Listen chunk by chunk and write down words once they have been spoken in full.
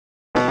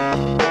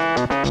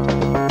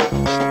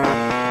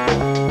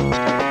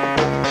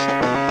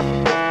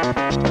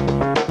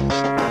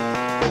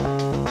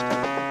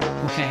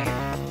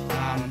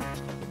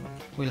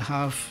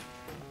have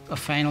a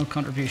final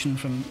contribution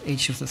from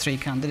each of the three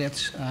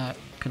candidates.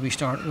 Could we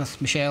start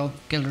with Michelle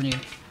Gildernew?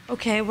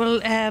 Okay,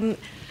 well, I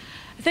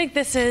think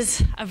this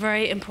is a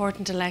very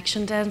important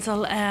election,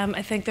 Denzel.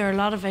 I think there are a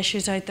lot of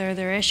issues out there.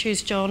 There are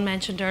issues John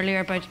mentioned earlier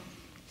about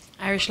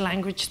Irish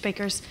language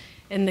speakers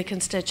in the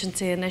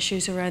constituency and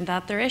issues around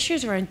that. There are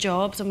issues around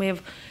jobs, and we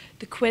have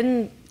the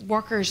Quinn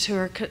workers who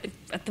are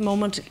at the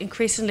moment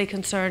increasingly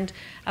concerned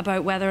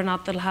about whether or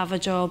not they'll have a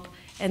job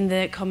in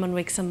the coming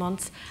weeks and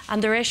months.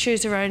 And there are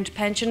issues around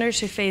pensioners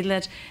who feel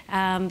that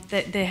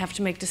they have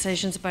to make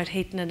decisions about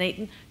heating and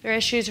eating. There are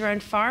issues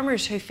around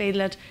farmers who feel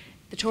that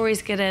the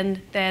Tories get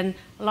in, then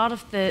a lot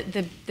of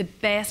the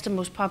best and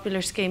most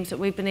popular schemes that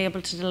we've been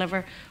able to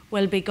deliver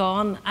will be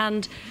gone.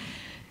 And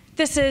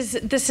this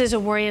is a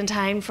worrying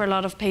time for a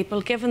lot of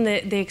people, given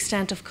the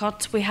extent of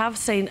cuts. We have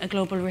seen a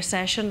global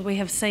recession. We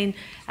have seen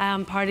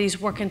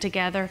parties working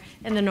together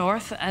in the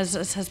north, as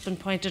has been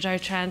pointed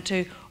out, trying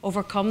to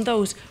overcome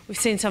those. We've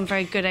seen some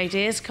very good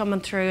ideas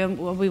coming through, and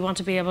we want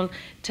to be able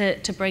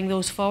to bring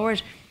those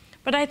forward.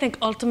 But I think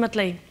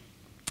ultimately,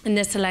 in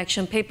this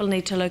election, people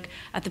need to look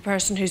at the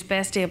person who's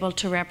best able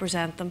to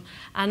represent them.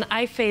 And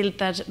I feel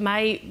that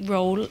my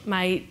role,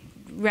 my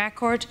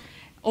record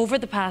over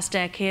the past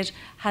decade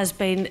has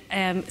been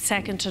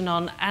second to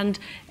none. And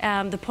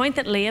the point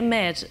that Liam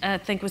made, I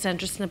think, was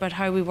interesting about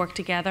how we work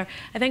together.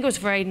 I think it was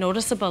very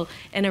noticeable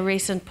in a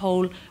recent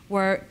poll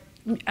where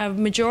a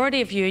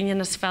majority of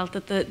unionists felt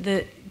that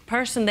the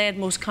person they had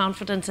most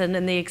confidence in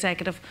the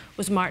executive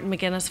was Martin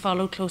McGuinness,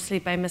 followed closely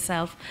by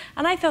myself.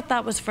 And I thought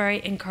that was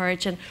very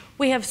encouraging.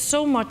 We have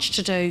so much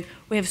to do.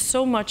 We have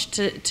so much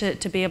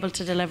to be able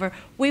to deliver.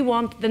 We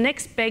want the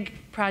next big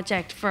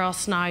project for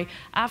us now,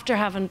 after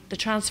having the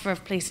transfer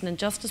of policing and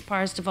justice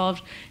powers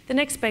devolved, the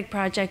next big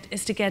project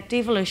is to get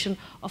devolution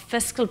of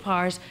fiscal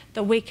powers,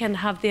 that we can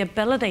have the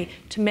ability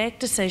to make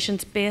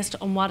decisions based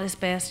on what is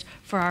best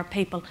for our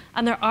people.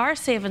 And there are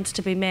savings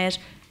to be made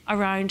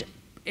around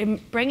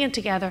bringing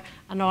together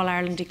an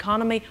all-Ireland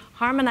economy,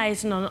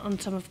 harmonising on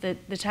some of the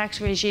tax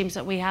regimes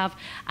that we have,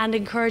 and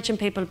encouraging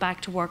people back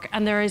to work.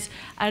 And there is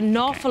an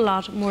awful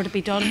lot more to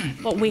be done,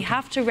 but we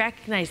have to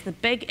recognise the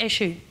big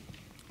issue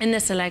in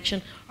this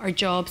election are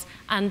jobs.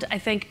 And I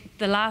think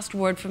the last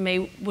word for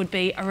me would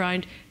be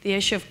around the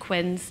issue of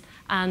Quins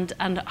and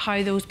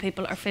how those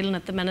people are feeling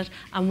at the minute,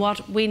 and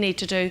what we need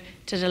to do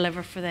to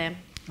deliver for them.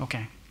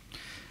 Okay.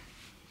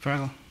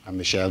 Fergal. And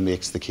Michelle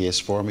makes the case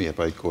for me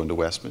about going to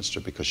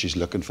Westminster, because she's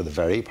looking for the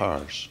very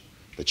powers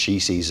that she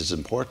sees as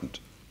important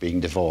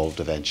being devolved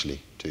eventually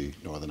to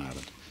Northern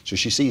Ireland. So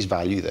she sees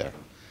value there.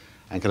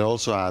 And can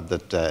also add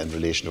that in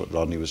relation to what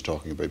Rodney was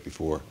talking about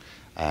before,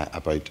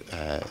 about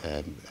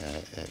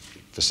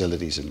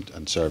facilities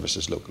and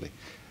services locally.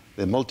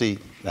 There's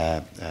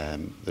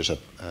a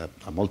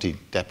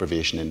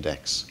multi-deprivation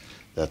index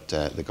that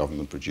the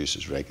government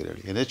produces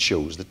regularly, and it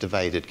shows that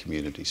divided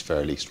communities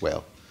fare least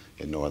well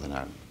in Northern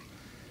Ireland.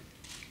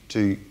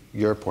 To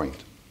your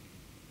point,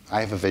 I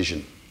have a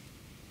vision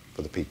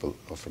for the people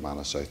of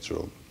Fermanagh South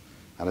Tyrone,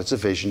 and it's a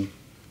vision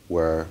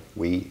where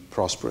we,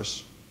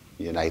 prosperous,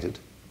 united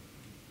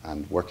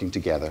and working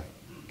together,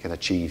 can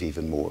achieve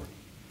even more.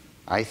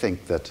 I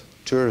think that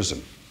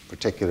tourism,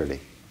 particularly,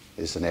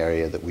 is an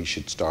area that we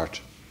should start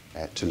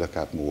to look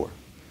at more.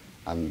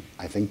 And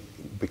I think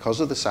because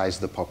of the size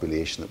of the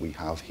population that we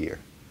have here,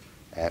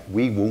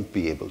 we won't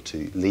be able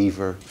to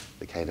lever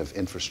the kind of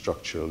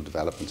infrastructural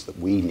developments that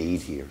we need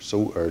here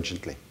so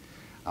urgently.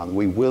 And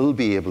we will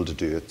be able to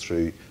do it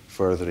through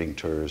furthering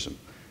tourism,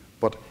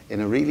 but in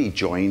a really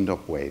joined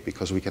up way,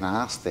 because we can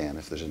ask then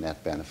if there's a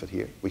net benefit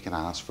here. We can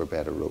ask for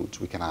better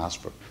roads, we can ask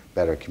for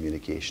better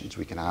communications,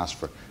 we can ask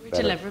for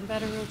better... delivering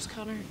better roads,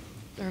 Conor?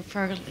 Or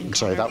Fergal and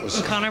Sorry, Conor, that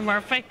was... Conor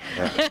Murphy.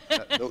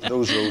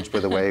 Those roads, by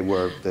the way,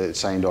 were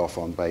signed off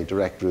on by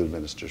direct rule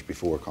ministers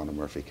before Conor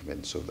Murphy came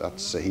in, so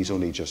that's he's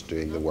only just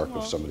doing the work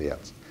of somebody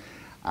else.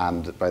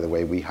 And by the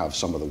way, we have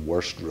some of the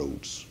worst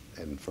roads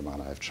in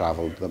Fermanagh. I've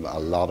travelled them, a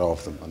lot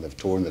of them, and they've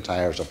torn the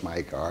tyres off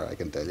my car, I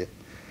can tell you.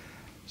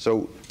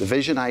 So the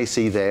vision I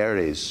see there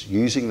is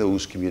using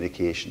those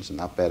communications and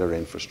that better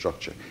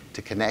infrastructure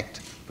to connect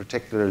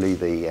particularly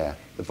the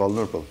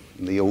vulnerable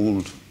and the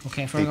old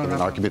people in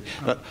our community.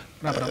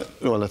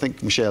 Well, I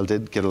think Michelle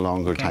did get a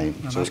longer time.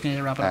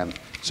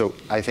 So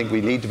I think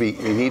we need to be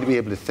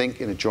able to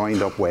think in a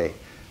joined up way.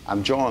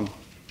 And John,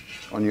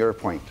 on your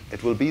point,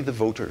 it will be the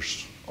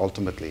voters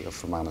ultimately of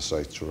Fermanagh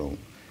South Tyrone.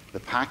 The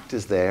pact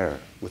is there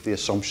with the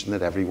assumption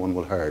that everyone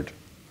will herd.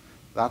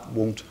 That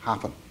won't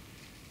happen.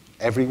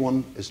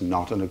 Everyone is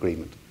not in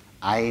agreement.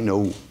 I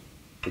know,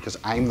 because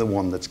I'm the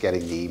one that's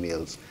getting the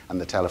emails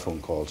and the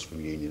telephone calls from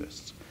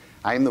unionists.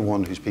 I'm the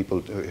one whose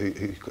people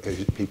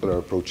are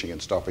approaching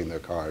and stopping their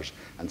cars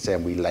and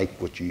saying, we like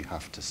what you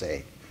have to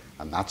say.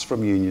 And that's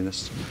from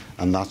unionists,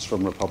 and that's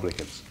from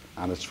Republicans,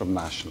 and it's from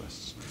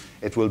nationalists.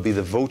 It will be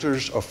the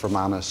voters of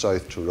Fermanagh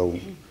South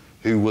Tyrone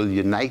who will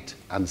unite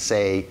and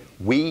say,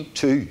 we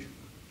too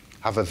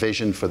have a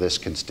vision for this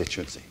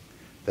constituency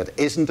that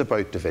isn't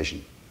about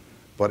division,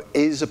 but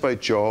is about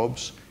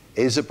jobs,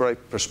 is about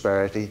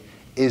prosperity,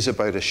 is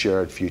about a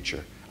shared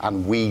future.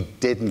 And we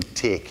didn't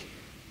take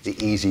the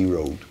easy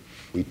road.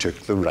 We took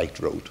the right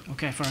road.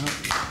 Okay, fair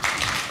enough.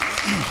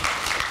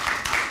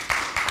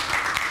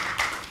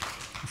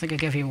 I think I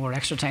gave you more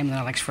extra time than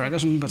Alex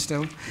Ferguson, but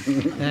still.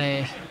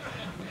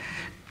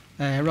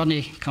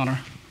 Rodney Connor.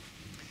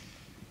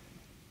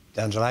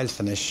 Denzil, I'll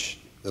finish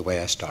the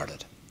way I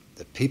started.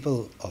 The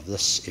people of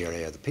this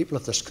area, the people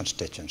of this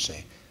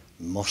constituency,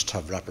 must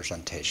have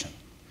representation.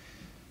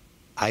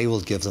 I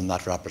will give them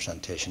that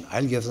representation.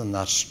 I'll give them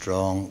that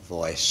strong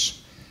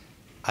voice.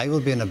 I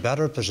will be in a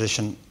better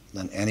position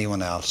than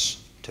anyone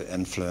else to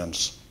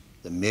influence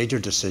the major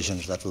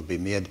decisions that will be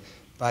made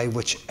by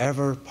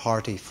whichever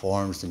party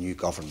forms the new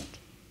government.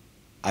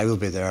 I will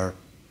be there,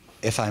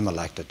 if I'm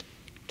elected,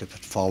 to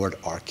put forward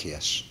our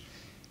case.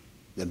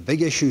 The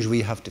big issues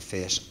we have to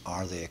face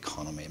are the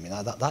economy. I mean,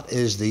 that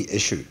is the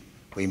issue.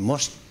 We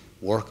must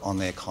work on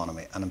the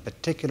economy, and in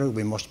particular,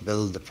 we must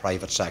build the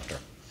private sector.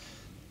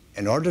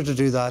 In order to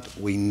do that,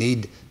 we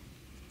need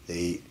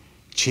the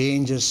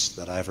changes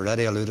that I've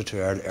already alluded to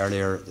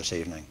earlier this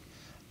evening.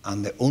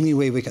 And the only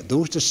way we can,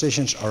 those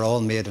decisions are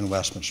all made in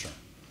Westminster.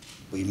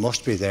 We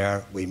must be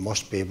there, we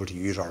must be able to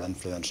use our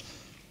influence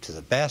to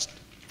the best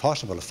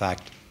possible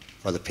effect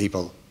for the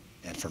people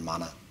in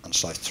Fermanagh and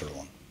South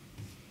Tyrone.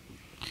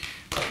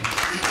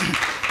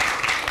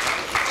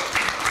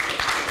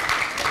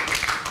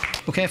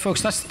 Okay,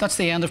 folks, that's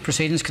the end of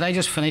proceedings. Could I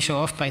just finish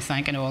off by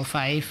thanking all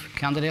 5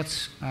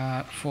 candidates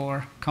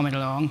for coming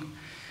along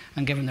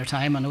and giving their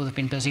time. I know they've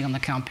been busy on the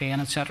campaign,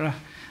 etc.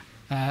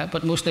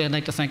 But mostly I'd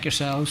like to thank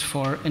yourselves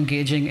for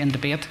engaging in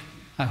debate.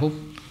 I hope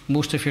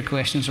most of your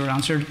questions were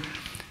answered.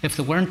 If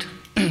they weren't,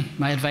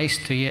 my advice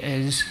to you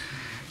is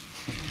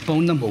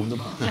bone them.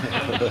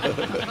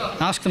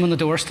 Ask them on the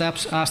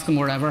doorsteps, ask them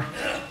wherever.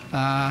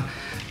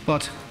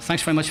 But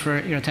thanks very much for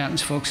your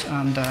attendance, folks,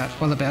 and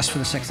all the best for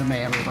the 6th of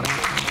May, everybody.